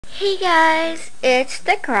Hey guys, it's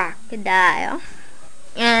the crocodile.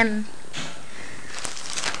 And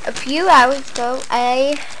a few hours ago,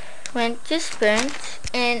 I went to Spoons,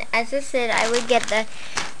 and as I said, I would get the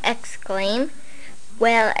Exclaim.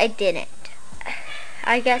 Well, I didn't.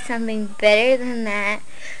 I got something better than that,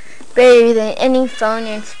 better than any phone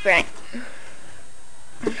in Sprint.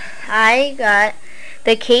 I got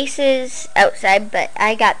the cases outside, but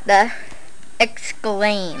I got the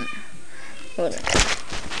Exclaim. Hold on.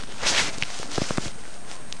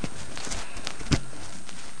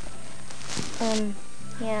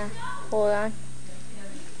 Yeah, hold on.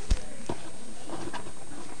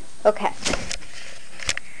 Okay.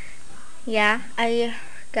 Yeah, I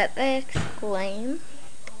got the Exclaim.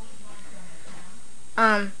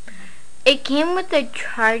 It came with a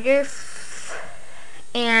charger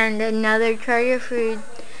and another charger for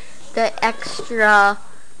the extra,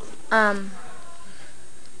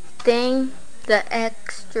 thing, the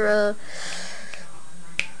extra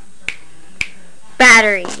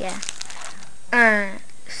battery, yeah.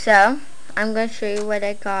 So, I'm going to show you what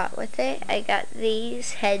I got with it. I got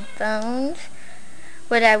these headphones,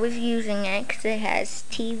 what I was using it, because it has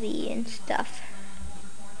TV and stuff.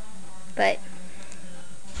 But,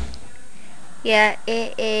 yeah,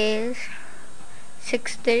 it is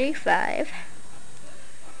 $6.35.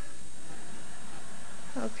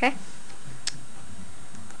 Okay.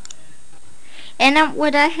 And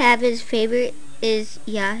what I have as favorite is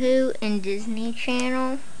Yahoo and Disney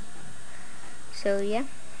Channel. So yeah.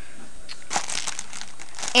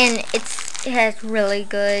 And it has really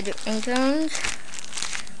good ringtones.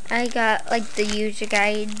 I got like the user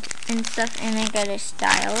guide and stuff, and I got a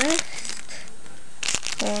stylus.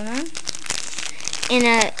 Hold on. And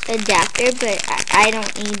a adapter, but I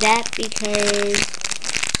don't need that because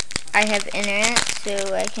I have internet,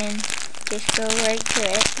 so I can just go right to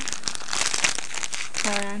it.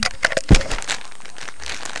 Hold on.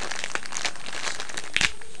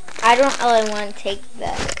 I don't really want to take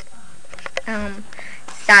the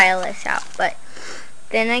stylus out, but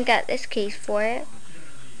then I got this case for it.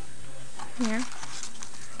 Yeah.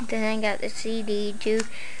 Then I got the CD to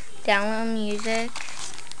download music.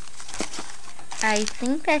 I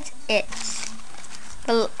think that's it.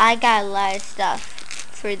 But I got a lot of stuff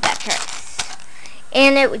for that price.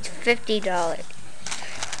 And it was $50.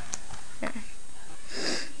 Yeah.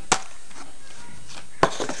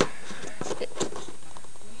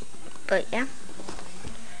 But yeah.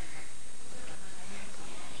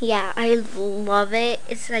 Yeah, I love it.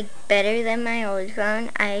 It's like better than my old phone.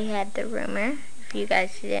 I had the rumor, if you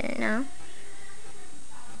guys didn't know.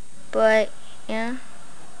 But yeah.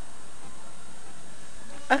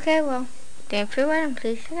 Okay, well, thanks for watching.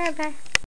 Please subscribe. Bye.